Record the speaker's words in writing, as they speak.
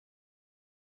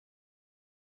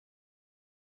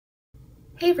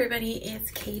Hey everybody, it's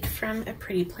Kate from A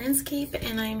Pretty Planscape,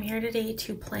 and I'm here today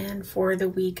to plan for the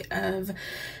week of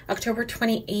October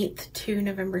 28th to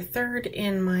November 3rd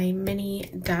in my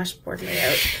mini dashboard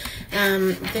layout.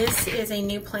 This is a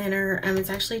new planner.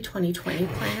 It's actually a 2020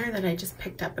 planner that I just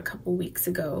picked up a couple weeks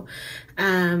ago.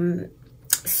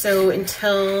 So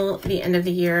until the end of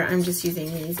the year, I'm just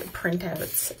using these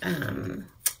printouts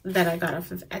that I got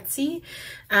off of Etsy.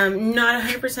 Not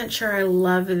 100% sure I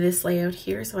love this layout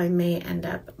here, so I may end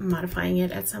up modifying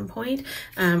it at some point,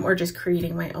 or just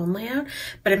creating my own layout.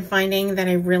 But I'm finding that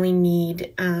I really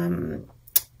need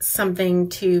something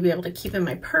to be able to keep in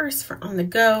my purse for on the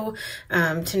go,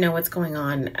 to know what's going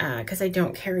on, because I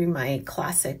don't carry my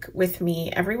classic with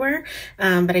me everywhere,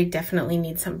 but I definitely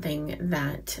need something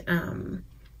that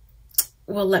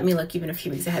will let me look even a few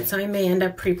weeks ahead. So I may end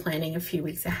up pre-planning a few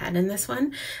weeks ahead in this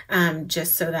one,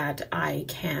 just so that I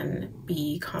can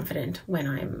be confident when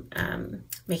I'm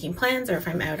making plans, or if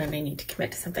I'm out and I need to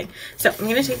commit to something. So I'm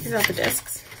going to take these off the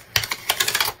discs.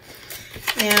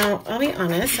 Now, I'll be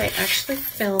honest, I actually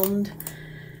filmed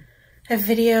a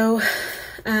video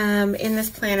in this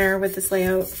planner with this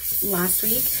layout last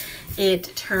week.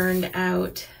 It turned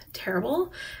out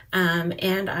terrible,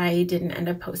 and I didn't end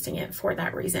up posting it for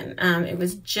that reason. It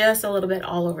was just a little bit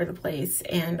all over the place,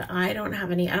 and I don't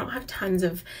have tons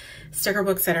of sticker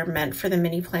books that are meant for the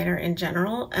mini planner in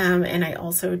general, and I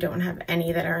also don't have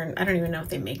any that are, I don't even know if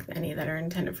they make any that are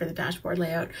intended for the dashboard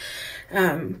layout,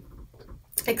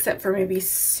 except for maybe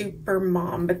Super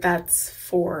Mom, but that's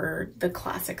for the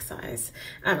classic size,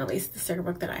 at least the sticker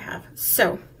book that I have.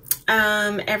 So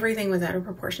everything was out of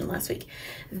proportion last week.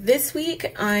 This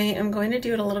week, I am going to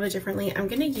do it a little bit differently. I'm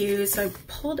going to use, so I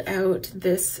pulled out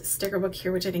this sticker book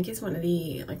here, which I think is one of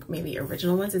the, like, maybe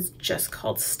original ones. It's just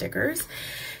called Stickers.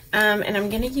 And I'm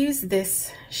going to use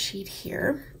this sheet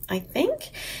here, I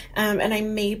think. And I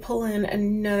may pull in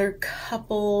another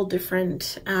couple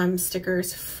different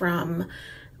stickers from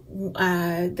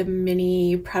the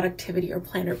mini productivity or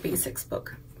planner basics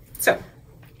book. So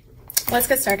let's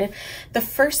get started. The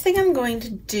first thing I'm going to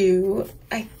do,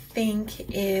 I think,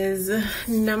 is I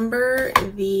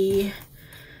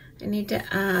need to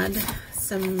add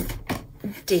some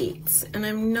dates, and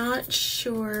I'm not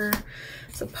sure.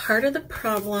 So part of the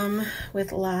problem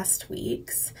with last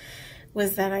week's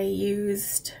was that I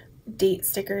used date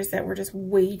stickers that were just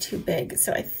way too big.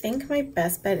 So I think my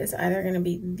best bet is either going to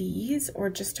be these or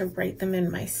just to write them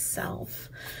in myself.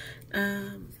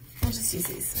 I'll just use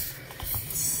these.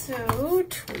 So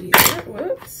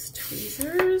tweezers.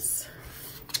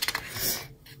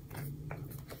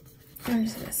 I'm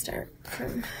just gonna start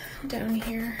from down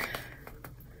here.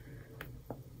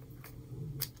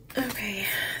 Okay,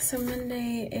 so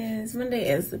Monday is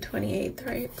the 28th,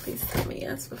 right? Please tell me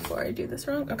yes before I do this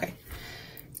wrong. Okay,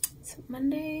 so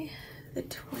Monday the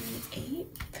 28th.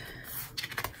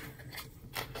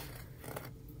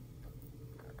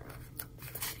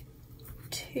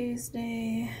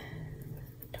 Tuesday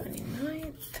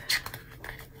 29th.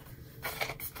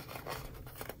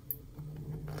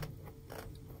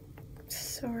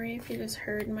 Sorry if you just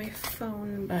heard my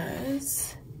phone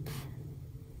buzz.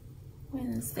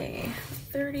 Wednesday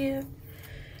 30th.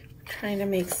 Trying to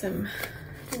make some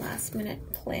last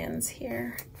minute plans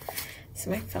here.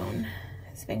 So my phone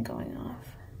has been going off.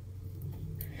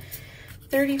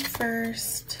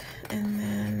 31st, and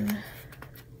then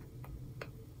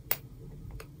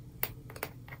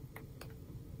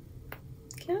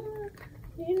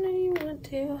you know you want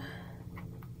to.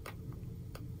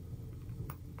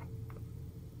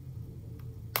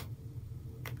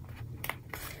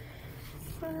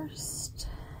 First.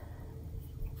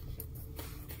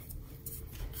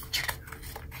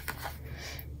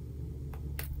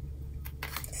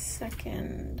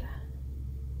 Second.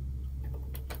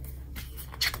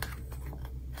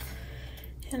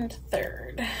 And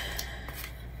third.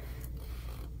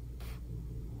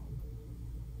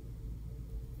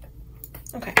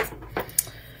 Okay, so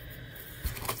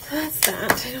that's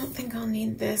that. I don't think I'll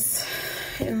need this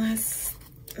unless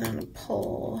I'm gonna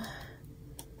pull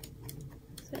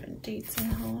certain dates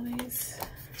and holidays.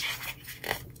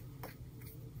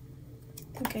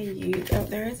 I think I used, oh,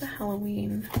 there is a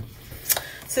Halloween.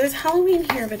 So there's Halloween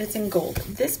here, but it's in gold.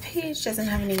 This page doesn't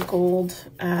have any gold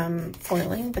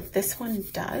foiling, but this one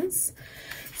does.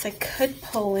 So I could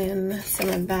pull in some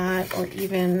of that, or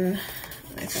even,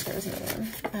 I thought there was another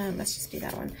one. Let's just do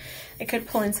that one. I could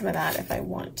pull in some of that if I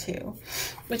want to,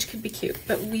 which could be cute,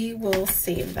 but we will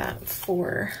save that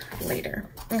for later.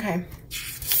 Okay.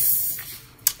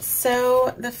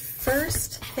 So the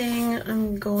first thing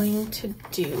I'm going to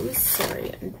do,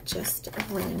 sorry, I'm just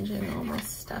arranging all my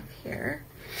stuff here,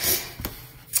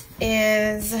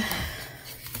 is,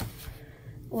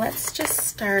 let's just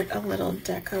start a little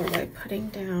deco by putting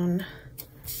down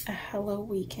a Hello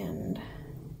Weekend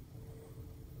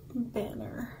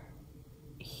banner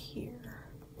here.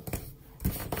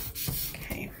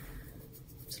 Okay,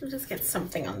 so we'll just get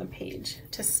something on the page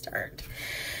to start.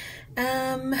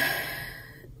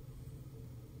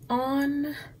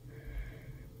 On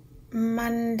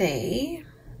Monday,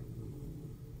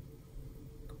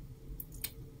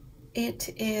 it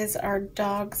is our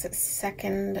dog's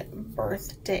 2nd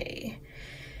birthday.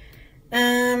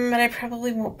 But I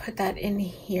probably won't put that in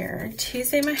here.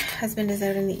 Tuesday, my husband is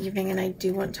out in the evening and I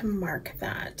do want to mark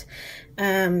that.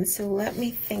 So let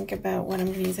me think about what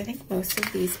I'm gonna use. I think most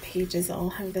of these pages all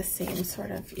have the same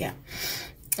sort of, yeah.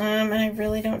 And I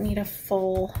really don't need a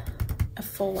full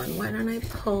one. Why don't I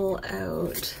pull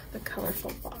out the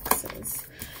colorful boxes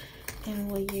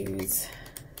and we'll use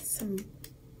some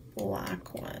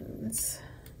black ones.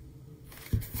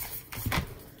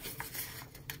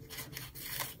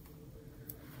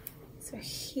 So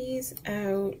he's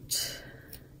out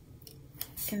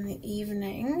in the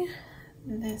evening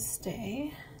this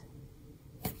day.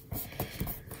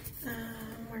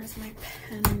 Where's my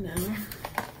pen now?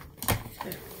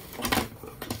 There.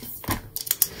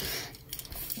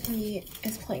 He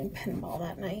is playing pinball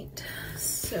that night,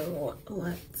 so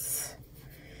let's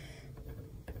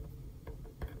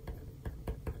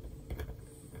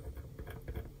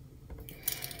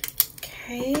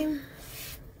okay.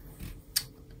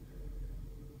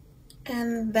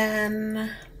 And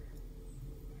then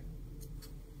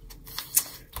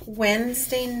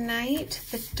Wednesday night,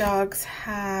 the dogs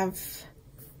have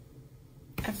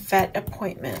a vet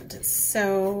appointment,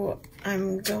 so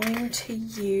I'm going to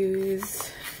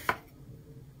use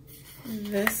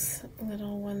this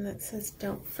little one that says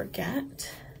 "Don't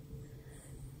Forget,"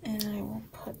 and I will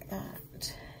put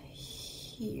that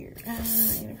here. I'm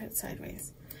gonna put it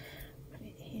sideways. Put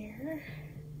it here,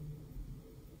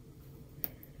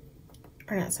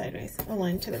 or not sideways,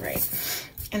 aligned to the right.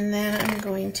 And then I'm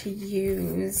going to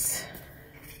use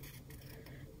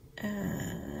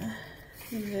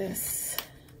this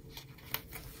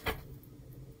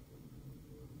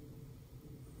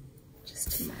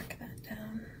just to mark that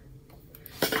down.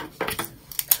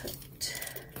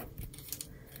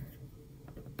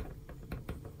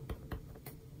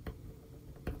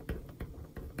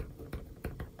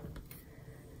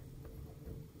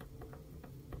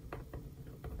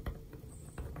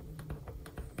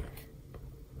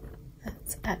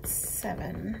 That's at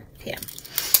 7 p.m.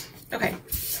 Okay,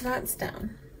 so that's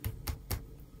down.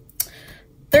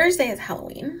 Thursday is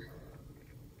Halloween.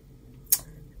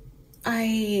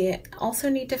 I also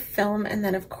need to film, and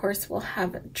then of course we'll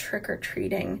have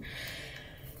trick-or-treating.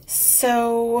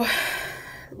 So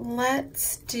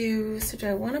let's do, so do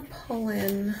I want to pull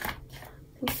in, I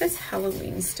think this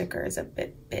Halloween sticker is a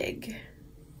bit big.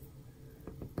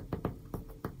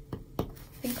 I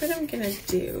think what I'm gonna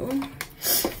do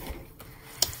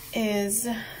is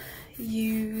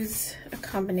use a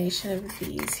combination of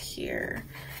these here.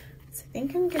 So I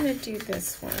think I'm gonna do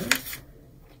this one.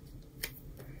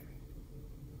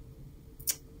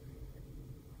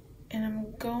 And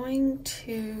I'm going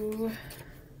to,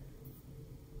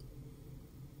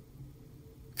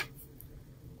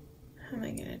 how am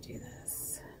I gonna do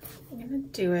this? I'm gonna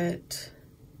do it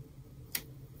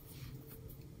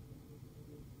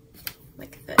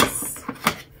like this.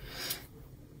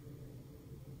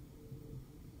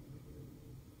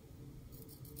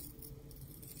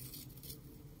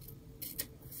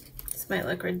 This might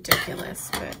look ridiculous,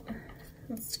 but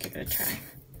let's give it a try.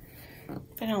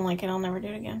 If I don't like it, I'll never do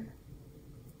it again.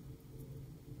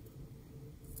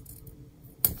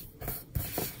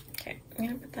 Okay, I'm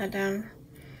gonna put that down.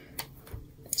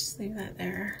 Just leave that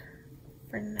there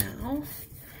for now.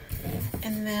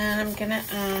 And then I'm gonna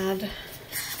add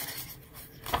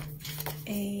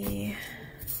a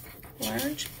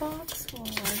large box. Will a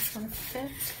large one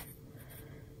fit?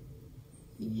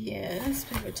 Yes,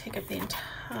 but it would take up the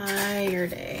entire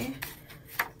day.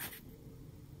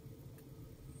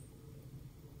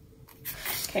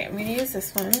 Okay, I'm gonna use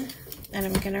this one, and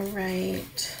I'm gonna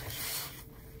write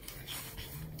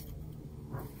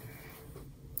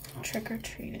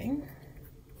trick-or-treating.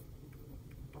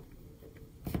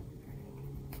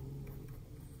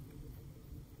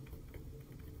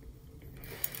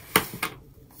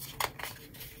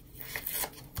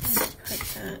 Put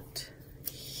that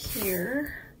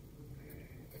here.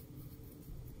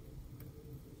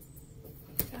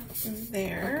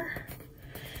 There.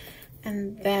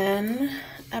 And then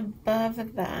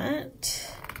above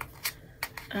that,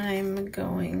 I'm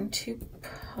going to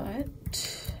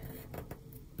put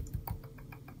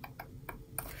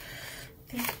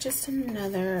think just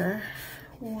another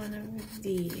one of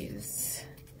these,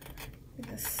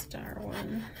 the star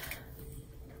one,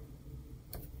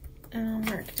 and I'll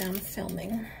mark down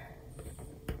filming.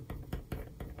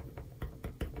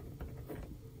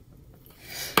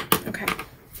 Okay.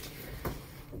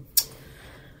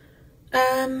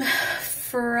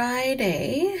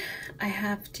 Friday, I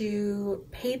have to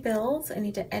pay bills. I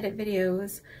need to edit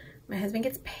videos. My husband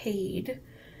gets paid.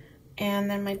 And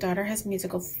then my daughter has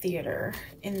musical theater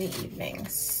in the evening.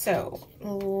 So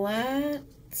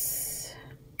let's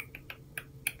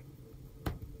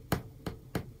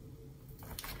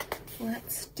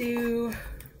do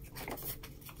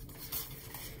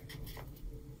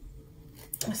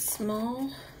a small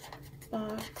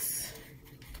box.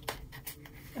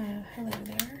 Hello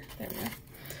there. There we go.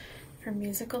 For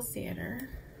musical theater.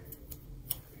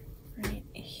 Right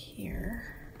here.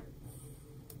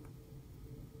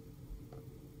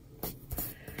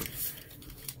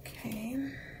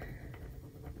 Okay.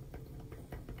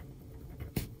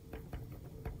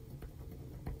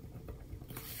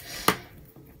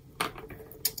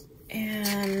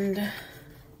 And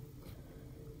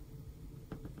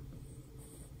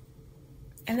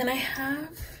then I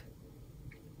have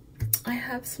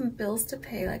some bills to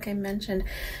pay. Like I mentioned,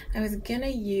 I was gonna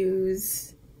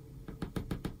use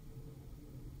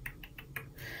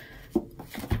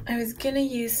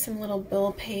some little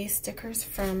bill pay stickers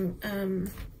from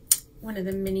one of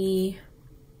the mini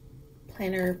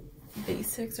planner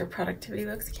basics or productivity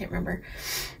books. I can't remember.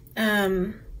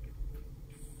 But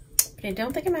I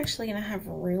don't think I'm actually gonna have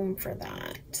room for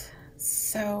that.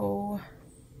 So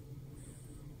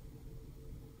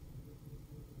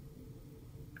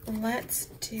let's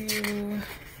do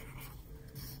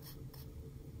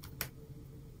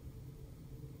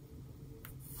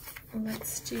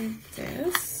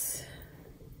this.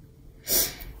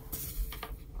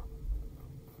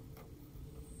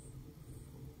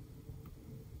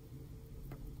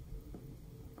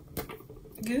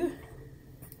 Good.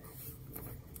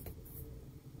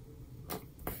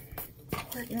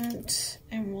 Important,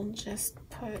 and we'll just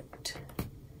put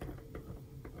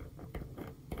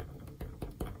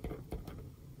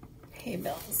pay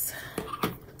bills.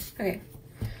 Okay.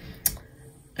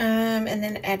 And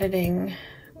then editing,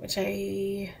 which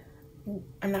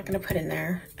I'm not going to put in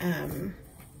there,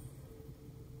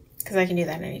 because I can do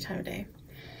that any time of day.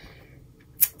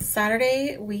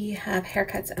 Saturday, we have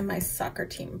haircuts and my soccer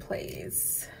team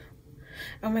plays.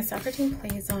 Oh, my soccer team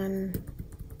plays on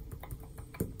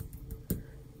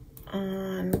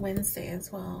Wednesday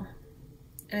as well.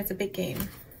 And it's a big game.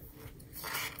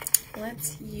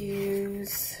 Let's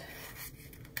use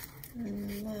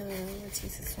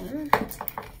this one.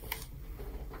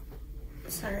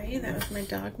 Sorry, that was my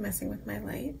dog messing with my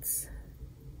lights.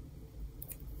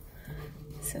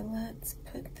 So let's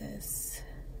put this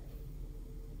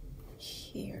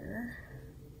here.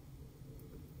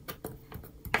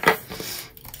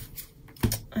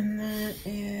 And that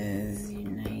is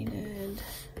United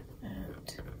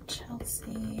at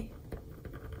Chelsea,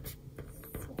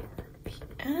 4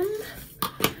 p.m.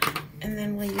 And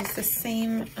then we'll use the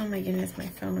same, oh my goodness, my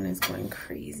phone is going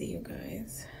crazy, you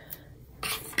guys.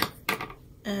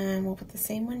 And we'll put the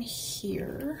same one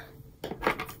here.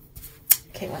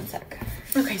 Okay, one sec.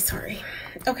 Okay, sorry.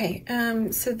 Okay,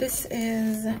 so this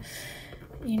is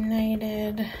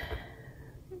United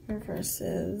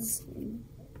versus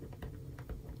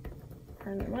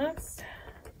Bournemouth.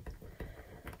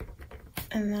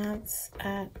 And that's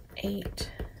at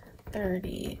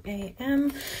 8:30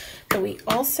 a.m. But we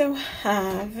also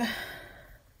have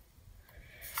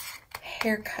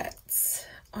haircuts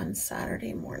on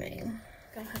Saturday morning.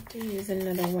 I'll have to use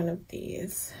another one of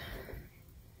these.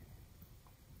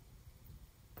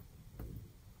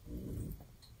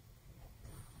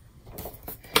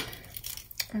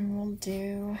 And we'll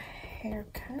do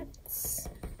haircuts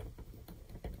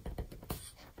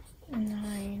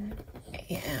 9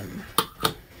 a.m.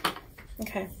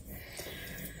 Okay.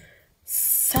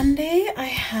 Sunday, I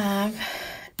have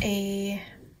a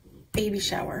baby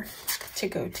shower to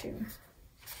go to.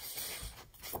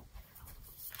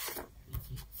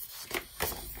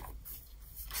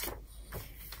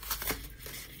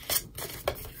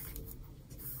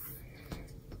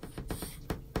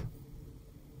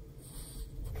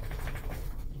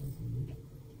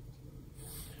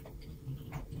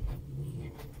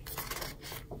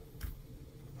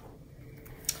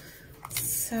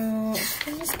 So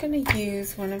I'm just going to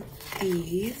use one of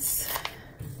these.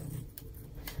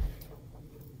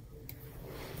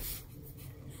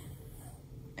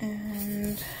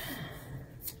 And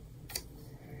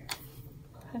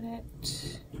put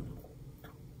it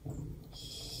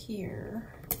here.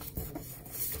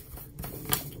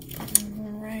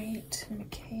 Right,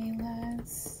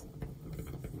 Michaela's.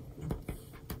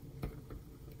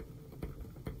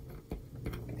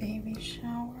 Baby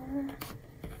shower.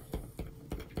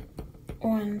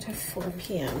 1 to 4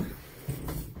 p.m.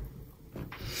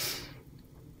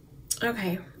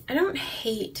 Okay, I don't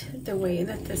hate the way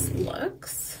that this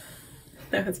looks.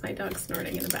 That was my dog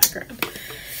snorting in the background.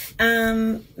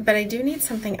 But I do need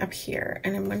something up here,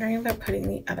 and I'm wondering about putting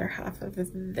the other half of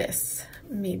this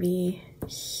maybe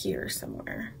here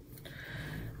somewhere.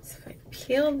 So if I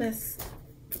peel this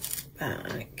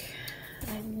back,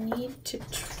 I need to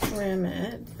trim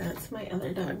it. That's my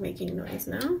other dog making noise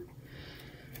now.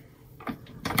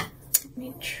 Let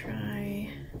me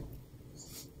try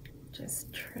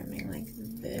just trimming like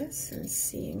this and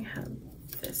seeing how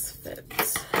this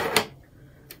fits.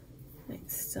 Might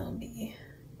still be,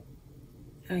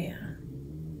 oh yeah.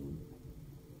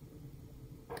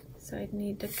 So I'd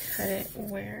need to cut it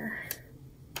where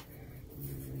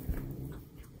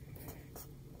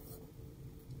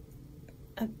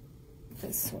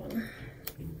this one.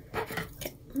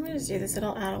 Okay, I'm gonna just do this.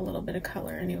 It'll add a little bit of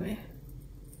color anyway.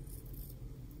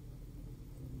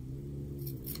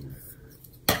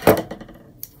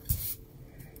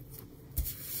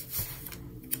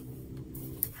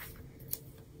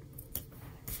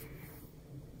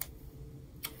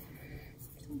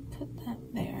 Put that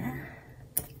there.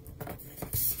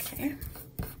 Okay,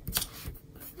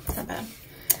 it's not bad.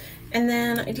 And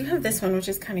then I do have this one, which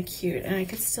is kind of cute, and I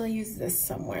could still use this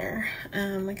somewhere.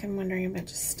 Like I'm wondering about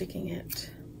just sticking it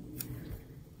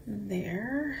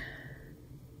there.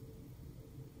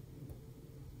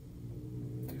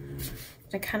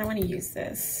 But I kind of want to use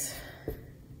this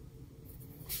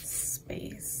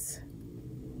space.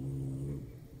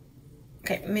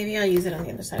 Okay, maybe I'll use it on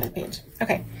the other side of the page.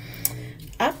 Okay,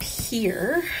 up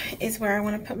here is where I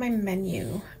want to put my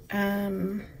menu.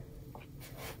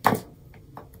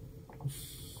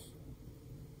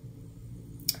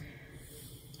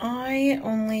 I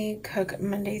only cook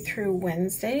Monday through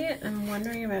Wednesday. I'm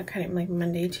wondering about cutting like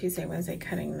Monday, Tuesday, Wednesday,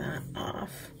 cutting that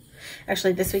off.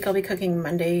 Actually, this week I'll be cooking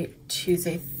Monday,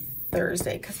 Tuesday,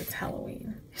 Thursday because it's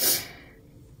Halloween.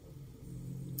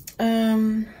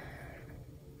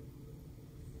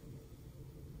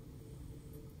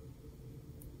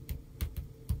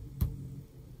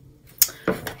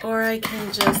 Or I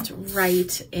can just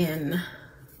write in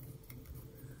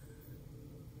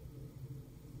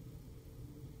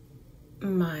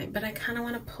but I kind of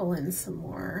want to pull in some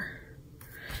more.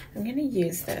 I'm going to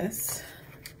use this.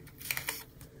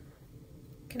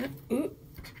 Ooh,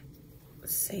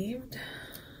 saved.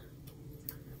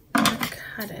 I'm going to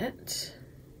cut it.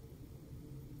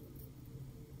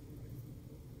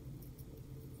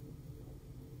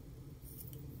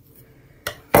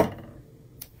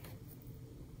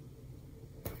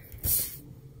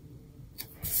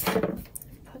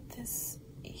 Put this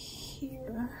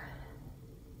here.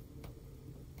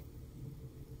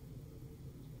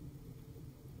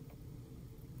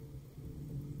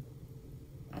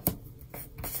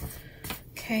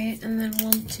 Okay, and then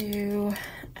we'll do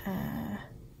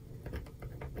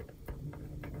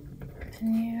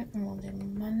menu, and we'll do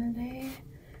Monday,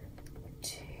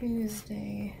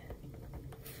 Tuesday,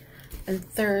 and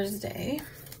Thursday.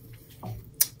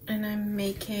 And I'm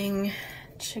making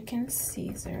chicken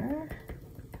Caesar.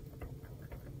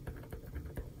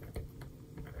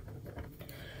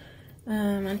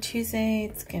 On Tuesday,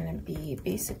 it's gonna be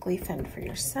basically fend for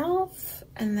yourself.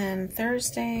 And then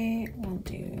Thursday, we'll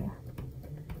do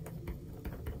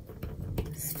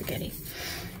spaghetti.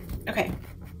 Okay.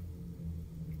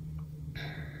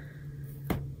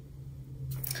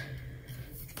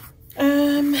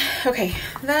 Okay,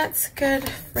 that's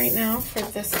good right now for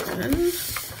this one.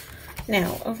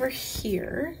 Now, over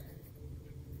here.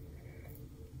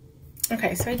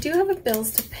 Okay, so I do have a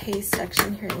bills to pay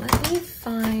section here. Let me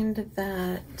find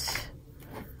that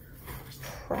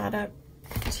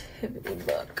productivity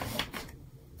book.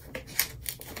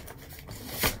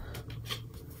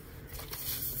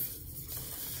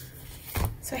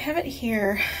 So I have it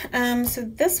here. So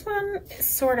this one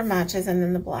sort of matches, and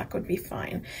then the black would be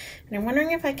fine. And I'm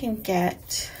wondering if I can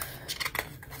get,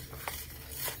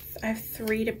 I have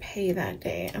 3 to pay that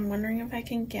day. I'm wondering if I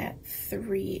can get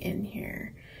 3 in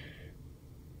here.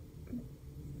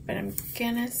 But I'm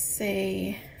gonna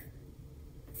say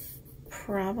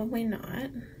probably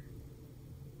not.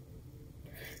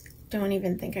 Don't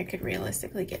even think I could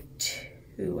realistically get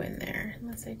 2 in there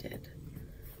unless I did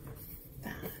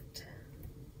that.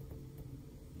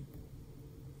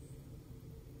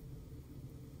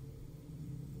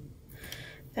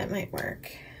 That might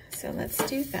work. So let's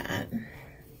do that.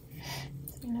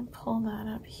 I'm gonna pull that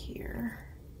up here.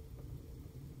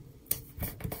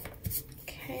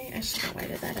 Okay, I should have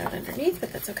whited that out underneath,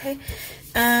 but that's okay.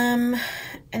 And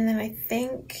then I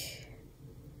think,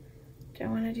 do I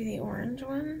want to do the orange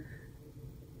one?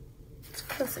 It's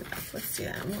close enough. Let's do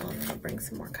that. I'll bring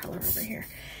some more color over here.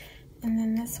 And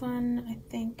then this one I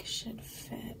think should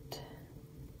fit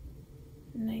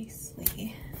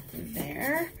nicely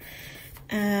there.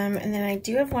 And then I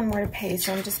do have one more to pay,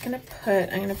 so I'm just gonna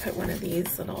put one of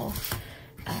these little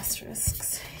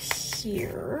asterisks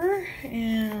here,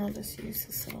 and I'll just use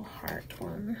this little heart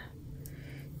one,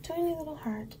 tiny little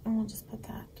heart, and we'll just put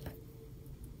that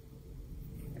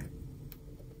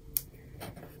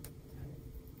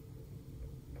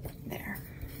there.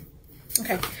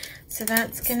 Okay, so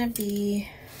that's gonna be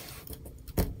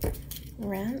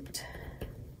rent.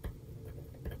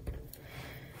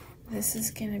 This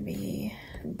is gonna be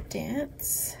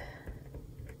dance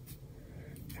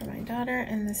for my daughter,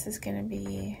 and this is gonna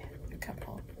be a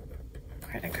couple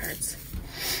credit cards.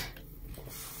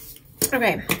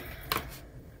 Okay,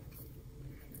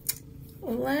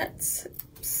 let's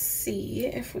see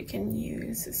if we can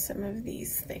use some of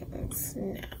these things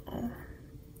now.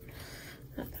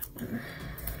 Not that one.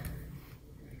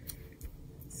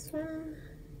 This one.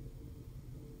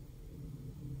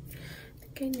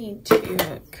 I need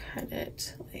to cut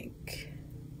it like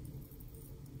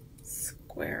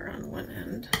square on one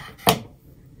end.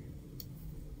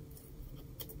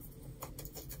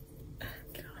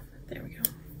 Get off. There we go.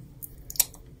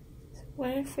 So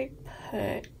what if we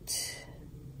put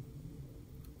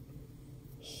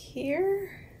here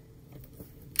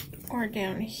or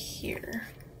down here?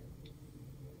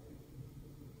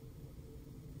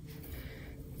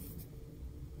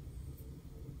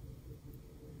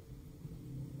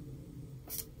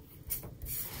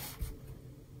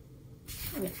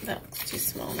 Yeah, that looks too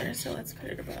small there, so let's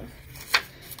put it above.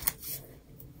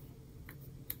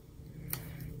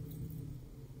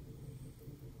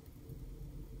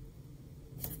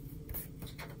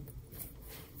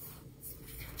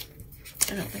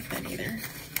 I don't like that either.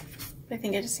 I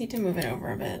think I just need to move it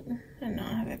over a bit and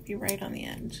not have it be right on the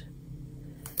edge.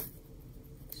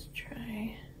 Let's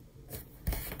try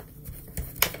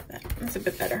that. That's a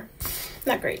bit better.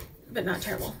 Not great, but not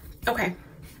terrible. Okay.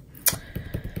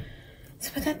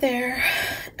 So put that there.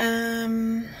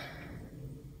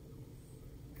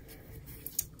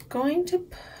 Going to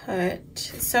put,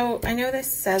 so I know this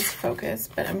says focus,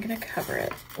 but I'm gonna cover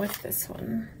it with this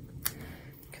one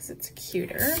because it's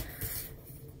cuter.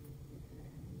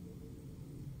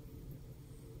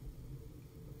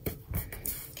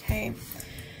 Okay,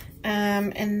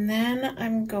 and then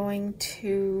I'm going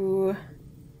to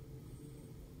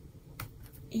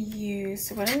use,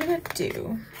 so what I'm gonna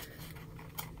do,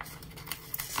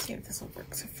 let's see if this will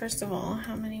work. So first of all,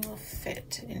 how many will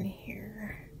fit in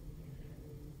here?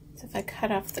 So if I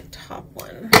cut off the top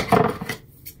one, back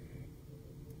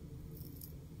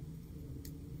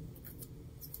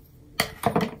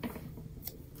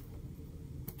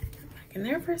in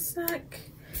there for a sec.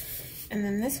 And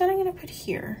then this one I'm gonna put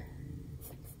here.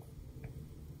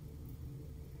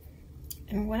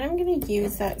 And what I'm gonna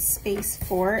use that space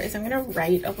for is I'm gonna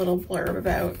write a little blurb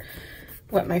about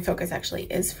what my focus actually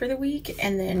is for the week.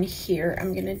 And then here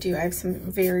I'm gonna do, I have some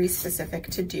very specific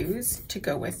to-dos to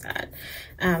go with that.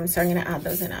 So I'm gonna add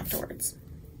those in afterwards.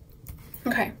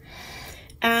 Okay.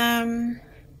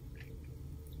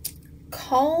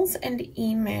 Calls and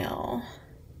email.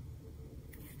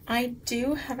 I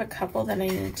do have a couple that I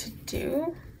need to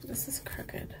do. This is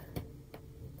crooked.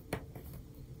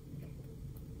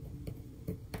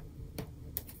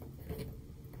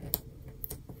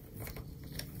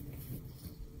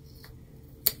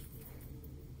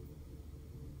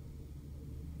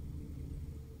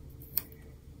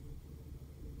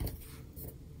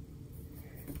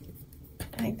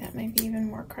 I think that might be even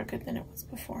more crooked than it was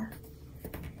before.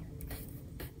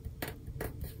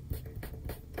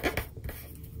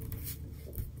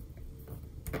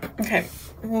 Okay,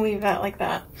 we'll leave that like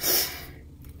that.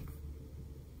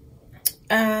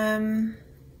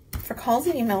 For calls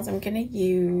and emails, I'm gonna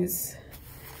use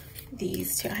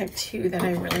these two. I have two that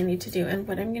I really need to do, and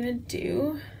what I'm gonna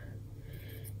do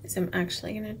is I'm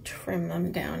actually gonna trim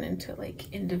them down into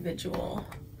like individual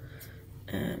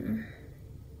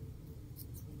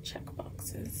check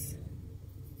boxes.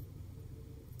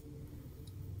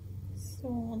 So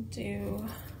we'll do,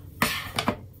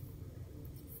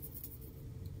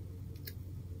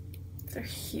 they're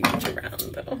huge around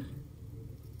though.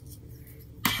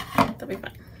 They'll be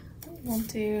fine. We'll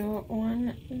do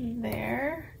one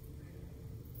there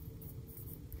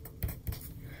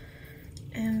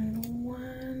and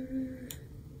one.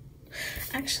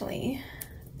 actually,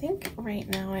 I think right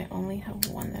now I only have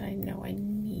one that I know I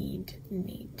need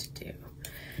to do.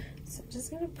 So I'm just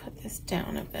gonna put this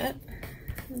down a bit.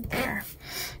 There.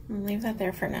 I'm gonna leave that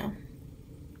there for now.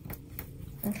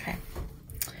 Okay.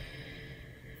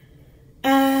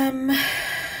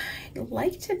 I'd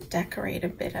like to decorate a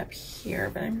bit up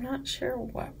here, but I'm not sure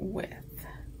what with.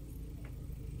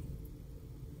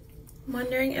 I'm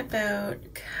wondering about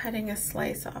cutting a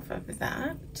slice off of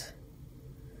that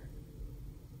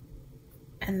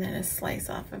and then a slice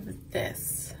off of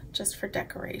this just for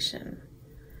decoration.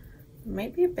 It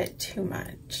might be a bit too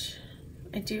much.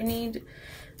 I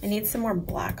need some more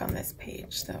black on this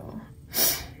page though.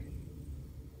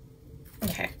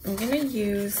 Okay, I'm gonna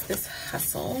use this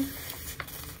Hustle.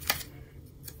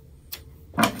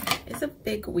 It's a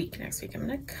big week next week. I'm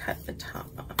gonna cut the top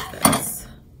off this.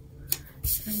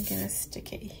 I'm gonna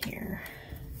stick it here.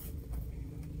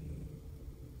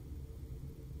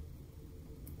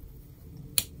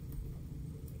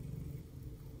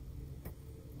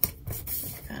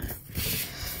 Like that.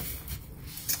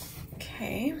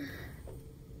 Okay.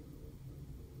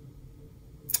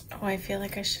 Oh, I feel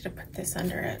like I should have put this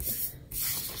under it.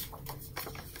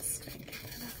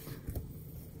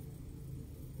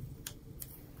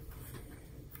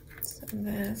 So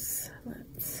this,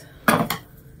 let's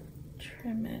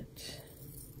trim it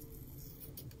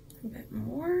a bit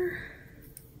more.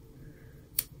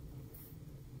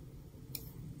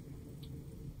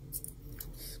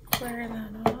 Square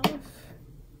that off.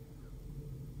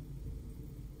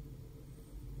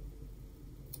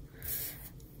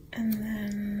 And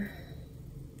then,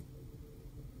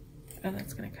 oh,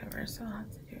 that's gonna cover, so I'll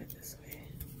have to do it this way.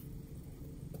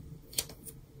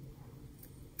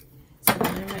 So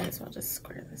then I might as well just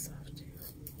square this off too.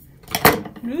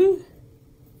 Ooh.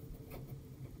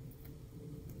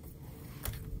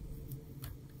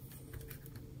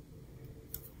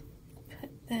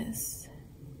 Put this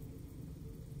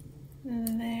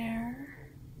there,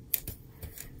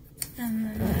 and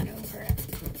then that over it.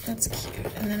 That's cute.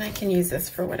 And then I can use this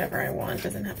for whatever I want. It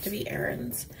doesn't have to be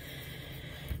errands.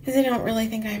 Because I don't really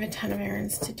think I have a ton of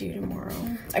errands to do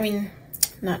tomorrow. I mean,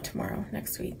 not tomorrow,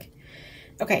 next week.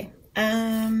 Okay.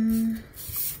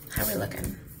 How are we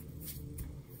looking?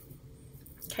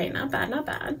 Okay, not bad, not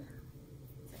bad.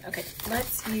 Okay,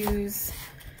 let's use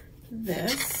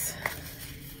this.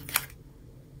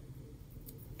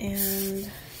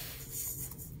 And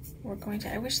we're going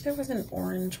to, I wish there was an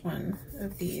orange one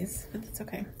of these, but that's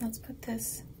okay. Let's put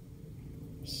this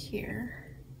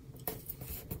here.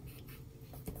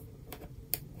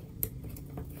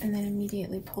 And then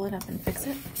immediately pull it up and fix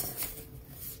it.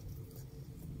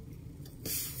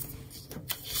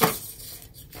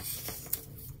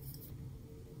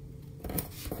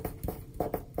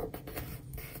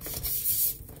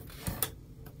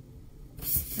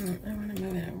 I want to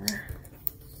move it over.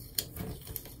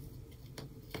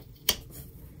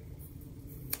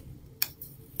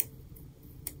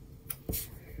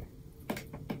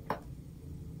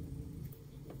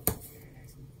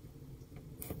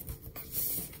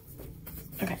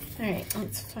 Okay, all right,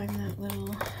 let's find that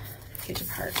little page of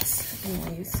hearts and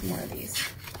we'll use some more of these.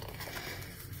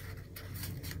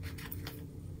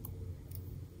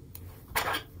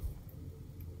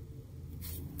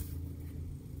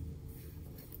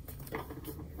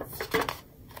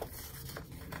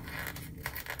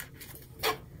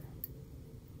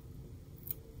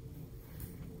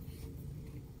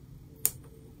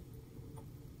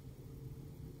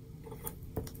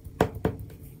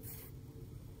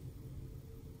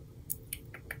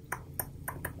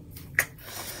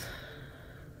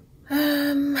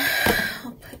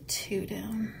 I'll put 2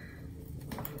 down.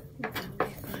 That'll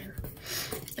be fine.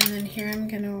 And then here I'm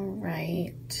gonna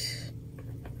write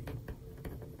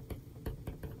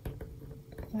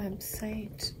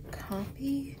website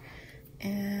copy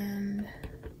and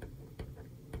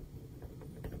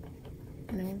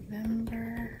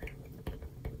November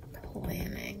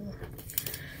planning.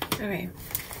 Okay.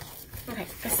 Okay,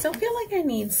 I still feel like I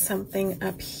need something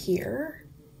up here.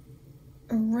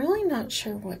 I'm really not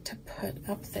sure what to put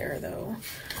up there though.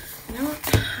 I don't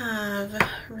have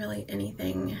really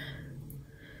anything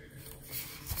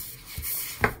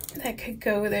that could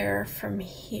go there from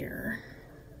here.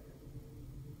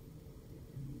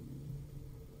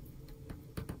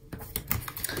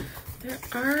 There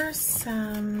are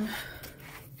some,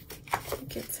 I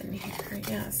think it's in here,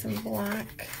 yeah, some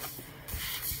black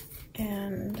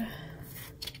and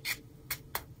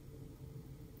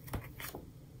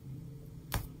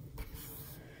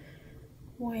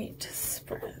white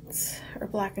spreads, or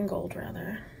black and gold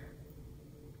rather.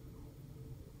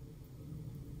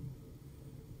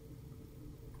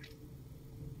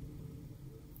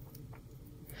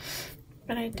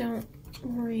 but I don't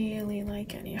really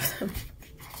like any of them.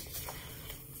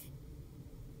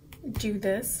 Do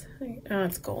this. Oh,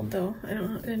 it's gold though. I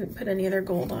didn't put any other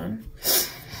gold on.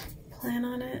 Plan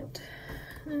on it.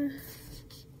 There's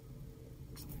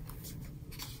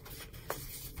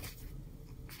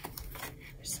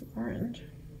some orange.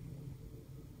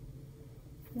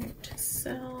 Note to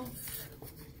self.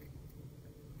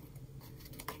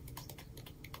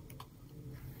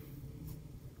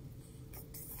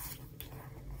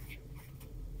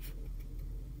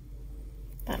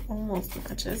 That almost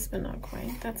matches, but not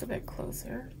quite. That's a bit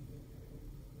closer.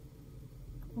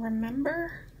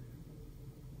 Remember?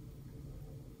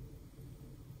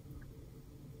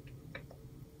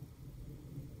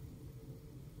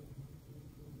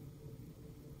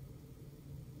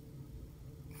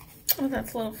 Oh,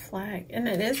 that's a little flag. And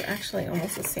it is actually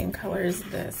almost the same color as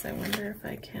this. I wonder if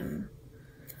I can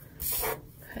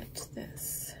put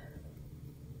this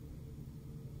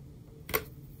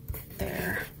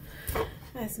there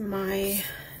as my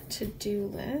to-do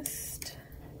list.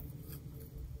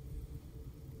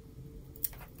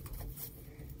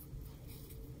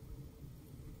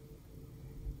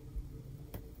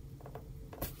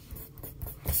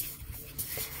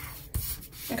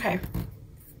 Okay.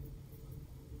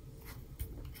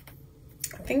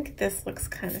 I think this looks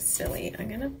kind of silly. I'm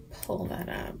gonna pull that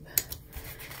up.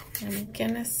 I'm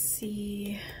gonna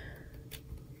see,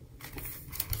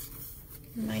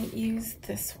 might use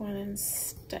this one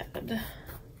instead.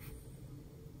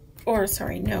 Or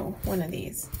sorry, no, one of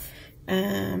these.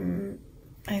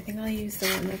 I think I'll use the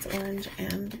one that's orange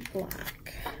and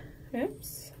black.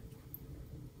 Oops.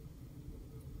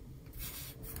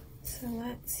 So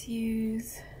let's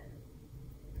use,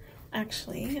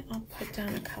 actually, I'll put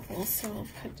down a couple. So I'll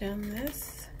put down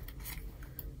this.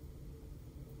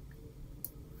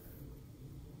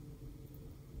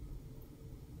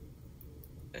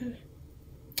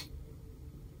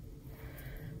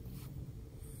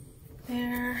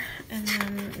 There, and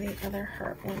then the other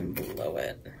heart one below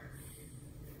it.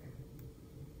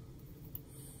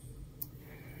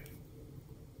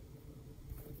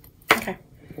 Okay.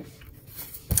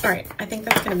 All right, I think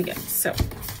that's gonna be good. So,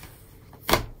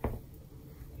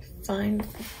 find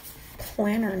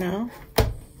planner now.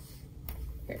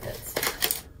 Here it is.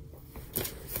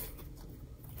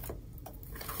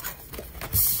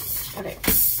 Okay,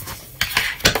 let's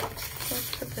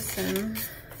put this in.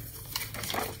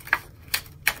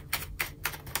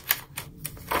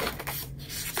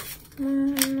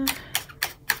 One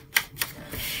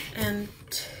and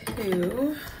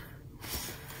two.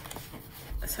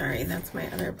 Sorry, that's my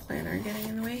other planner getting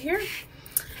in the way here.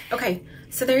 Okay,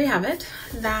 so there you have it.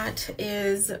 That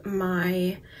is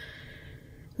my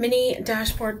mini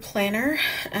dashboard planner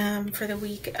for the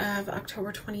week of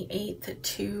October 28th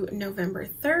to November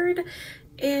 3rd.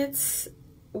 It's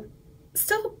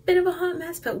still a bit of a hot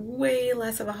mess, but way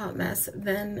less of a hot mess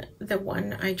than the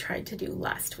one I tried to do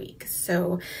last week.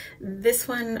 So this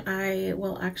one I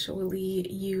will actually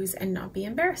use and not be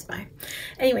embarrassed by.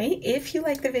 Anyway, if you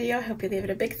like the video, I hope you leave it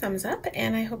a big thumbs up,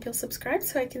 and I hope you'll subscribe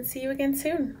so I can see you again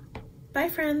soon. Bye,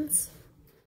 friends.